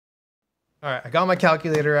All right, I got my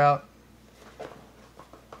calculator out,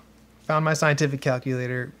 found my scientific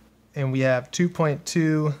calculator, and we have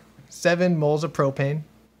 2.27 moles of propane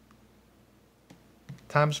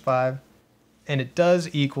times 5, and it does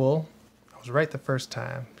equal, I was right the first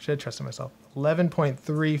time, should have trusted myself,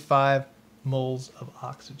 11.35 moles of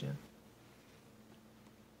oxygen.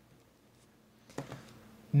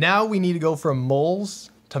 Now we need to go from moles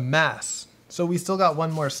to mass. So we still got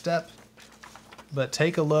one more step, but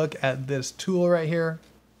take a look at this tool right here.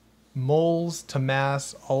 Moles to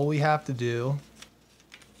mass, all we have to do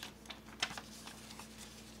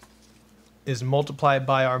is multiply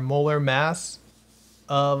by our molar mass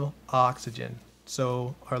of oxygen.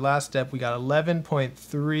 So our last step, we got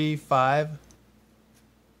 11.35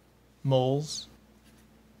 moles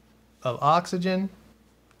of oxygen,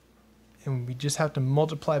 and we just have to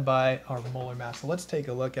multiply by our molar mass. So let's take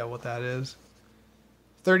a look at what that is.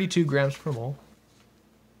 32 grams per mole.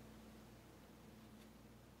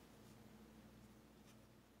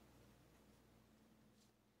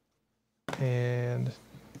 And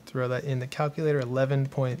throw that in the calculator,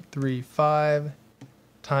 11.35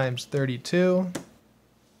 times 32.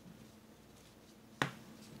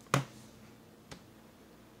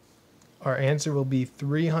 Our answer will be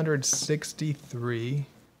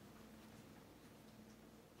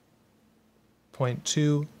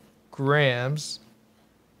 363.2 grams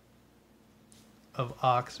of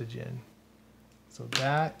oxygen. So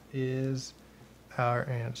that is our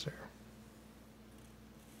answer.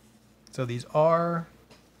 So these are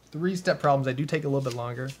 3-step problems that do take a little bit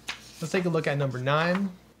longer. Let's take a look at number 9.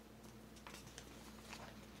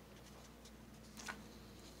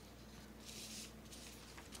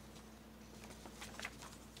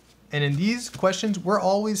 And in these questions, we're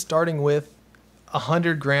always starting with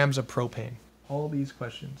 100 grams of propane. All these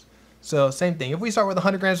questions. So same thing. If we start with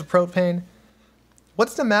 100 grams of propane,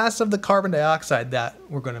 what's the mass of the carbon dioxide that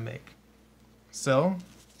we're going to make? So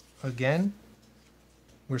again,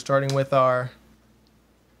 we're starting with our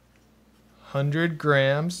 100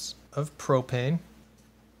 grams of propane.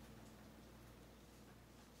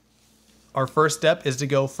 Our first step is to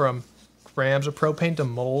go from grams of propane to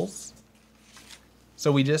moles.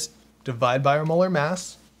 So we just divide by our molar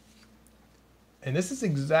mass. And this is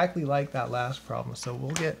exactly like that last problem. So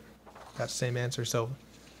we'll get that same answer. So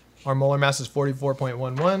our molar mass is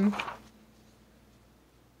 44.11.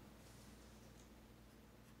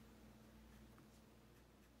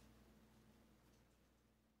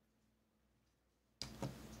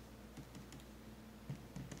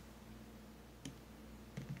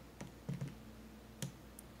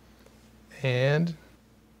 And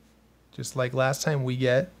just like last time, we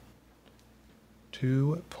get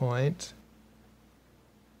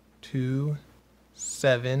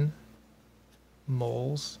 2.27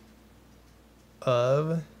 moles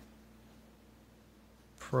of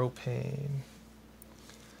propane.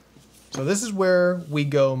 So this is where we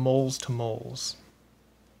go moles to moles.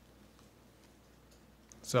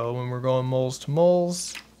 So when we're going moles to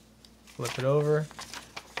moles, flip it over.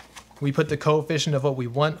 We put the coefficient of what we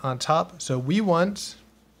want on top. So we want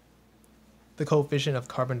the coefficient of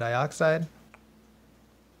carbon dioxide.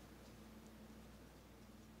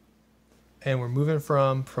 And we're moving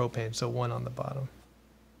from propane, so 1 on the bottom.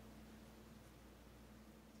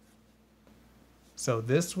 So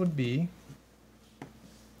this would be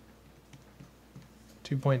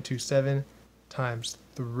 2.27 times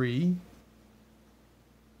 3.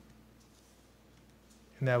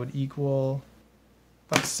 And that would equal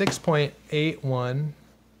about 6.81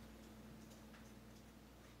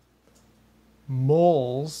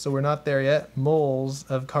 moles, so we're not there yet, moles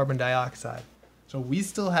of carbon dioxide. So we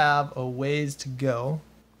still have a ways to go.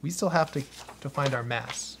 We still have to find our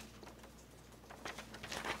mass.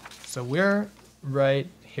 So we're right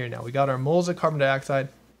here now. We got our moles of carbon dioxide.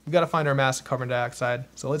 We've got to find our mass of carbon dioxide.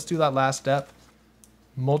 So let's do that last step.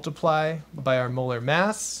 Multiply by our molar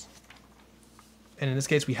mass. And in this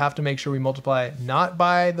case, we have to make sure we multiply not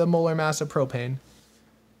by the molar mass of propane,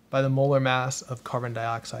 by the molar mass of carbon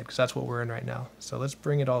dioxide, because that's what we're in right now. So let's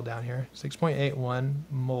bring it all down here. 6.81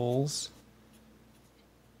 moles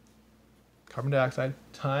carbon dioxide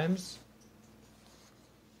times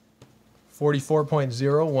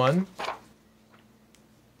 44.01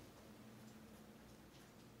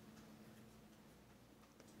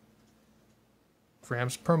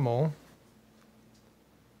 grams per mole.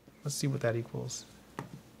 Let's see what that equals.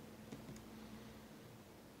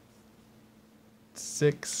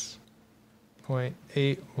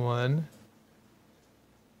 6.81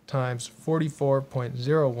 times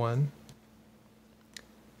 44.01.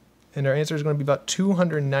 And our answer is going to be about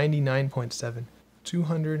 299.7.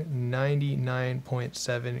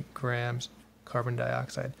 299.7 grams carbon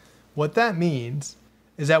dioxide. What that means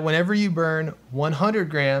is that whenever you burn 100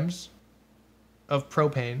 grams of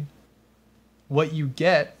propane, what you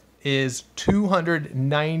get is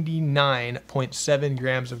 299.7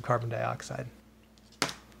 grams of carbon dioxide.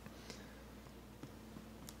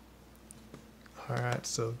 All right,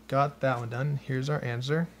 so got that one done. Here's our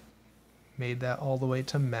answer. Made that all the way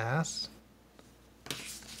to mass.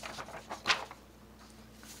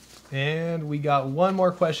 And we got one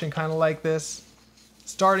more question kind of like this,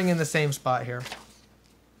 starting in the same spot here.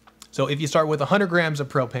 So if you start with 100 grams of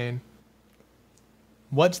propane,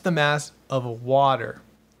 what's the mass of water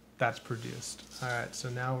that's produced? All right, so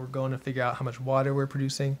now we're going to figure out how much water we're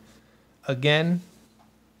producing. Again,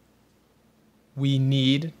 we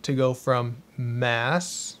need to go from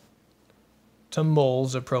mass to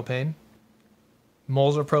moles of propane,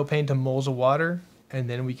 moles of propane to moles of water, and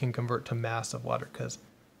then we can convert to mass of water, because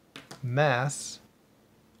mass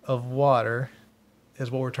of water is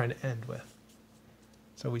what we're trying to end with.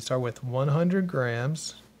 So we start with 100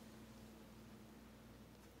 grams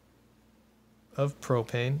of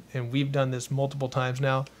propane, and we've done this multiple times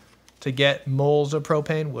now. To get moles of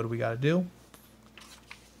propane, what do we got to do?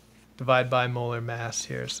 Divide by molar mass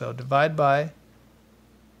here. So divide by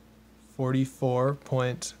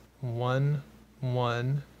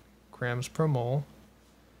 44.11 grams per mole,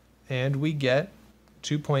 and we get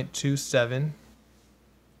 2.27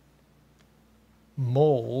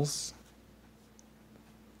 moles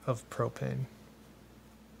of propane.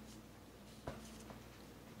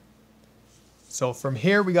 So from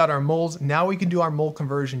here we got our moles. Now we can do our mole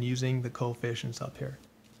conversion using the coefficients up here.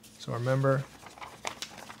 So remember,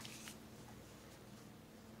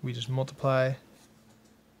 we just multiply,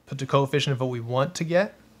 put the coefficient of what we want to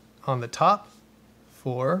get on the top,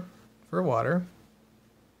 4 for water.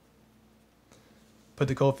 Put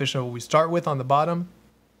the coefficient of what we start with on the bottom,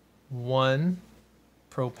 1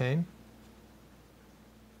 propane.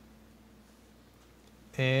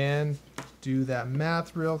 And do that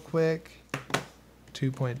math real quick.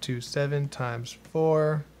 2.27 times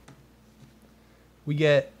 4. We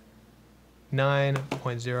get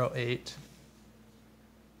 9.08.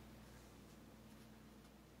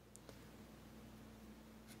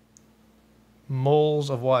 moles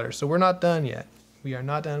of water. So we're not done yet. We are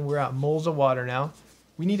not done. We're at moles of water now.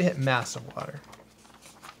 We need to hit mass of water.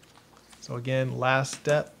 So again, last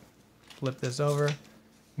step, flip this over.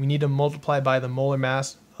 We need to multiply by the molar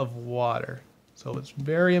mass of water. So it's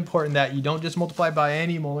very important that you don't just multiply by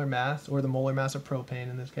any molar mass, or the molar mass of propane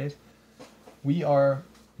in this case. We are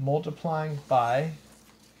multiplying by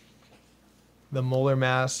the molar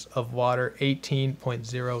mass of water,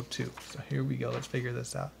 18.02. So here we go. Let's figure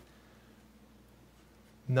this out.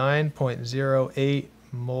 9.08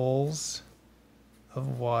 moles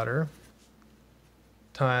of water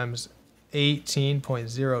times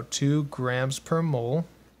 18.02 grams per mole.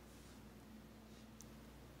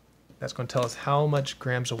 That's going to tell us how much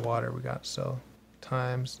grams of water we got. So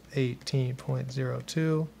times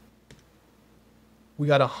 18.02. We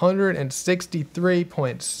got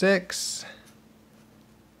 163.6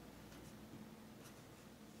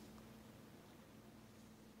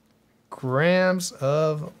 grams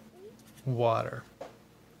of water.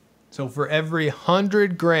 So for every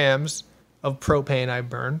 100 grams of propane I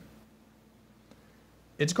burn,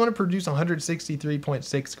 it's going to produce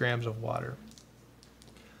 163.6 grams of water.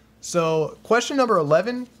 So question number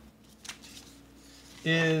 11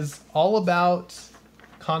 is all about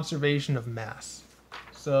conservation of mass.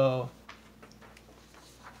 So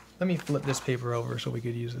let me flip this paper over so we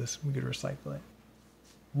could use this. We could recycle it.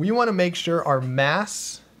 We want to make sure our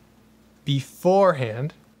mass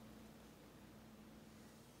beforehand,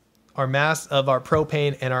 our mass of our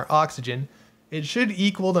propane and our oxygen, it should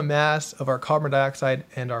equal the mass of our carbon dioxide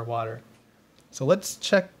and our water. So let's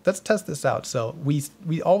test this out. So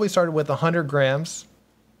we always started with 100 grams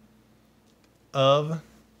of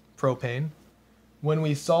propane. When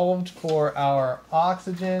we solved for our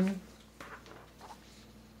oxygen,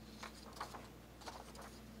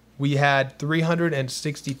 we had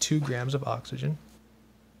 362 grams of oxygen,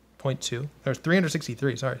 0.2, or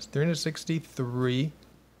 363, sorry,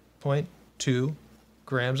 363.2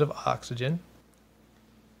 grams of oxygen.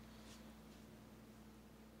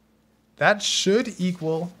 That should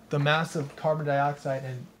equal the mass of carbon dioxide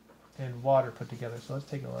and water put together. So let's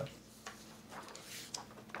take a look.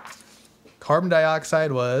 Carbon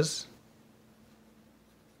dioxide was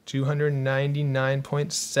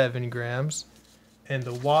 299.7 grams. And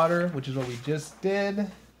the water, which is what we just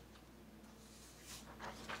did,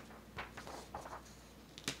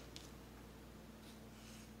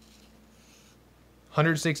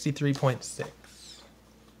 163.6.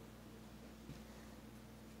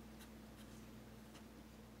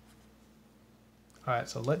 All right,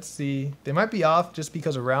 so let's see. They might be off just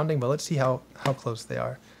because of rounding, but let's see how close they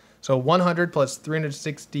are. So 100 plus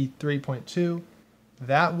 363.2,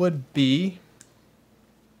 that would be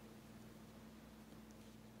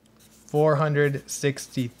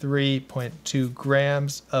 463.2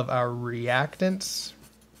 grams of our reactants.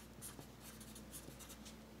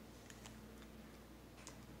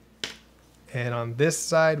 And on this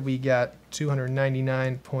side, we got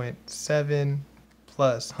 299.7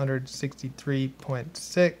 plus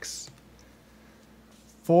 163.6,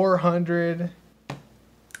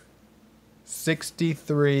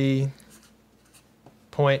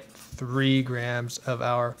 463.3 grams of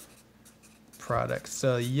our product.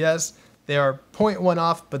 So yes, they are 0.1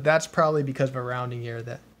 off, but that's probably because of a rounding error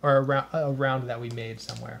that, or a round that we made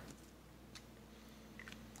somewhere.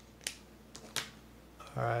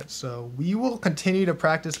 All right, so we will continue to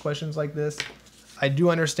practice questions like this. I do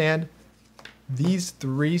understand these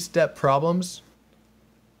 3-step problems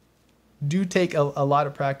do take a lot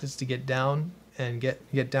of practice to get down and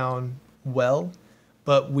get down well,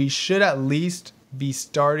 but we should at least be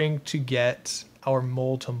starting to get our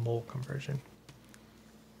mole to mole conversion.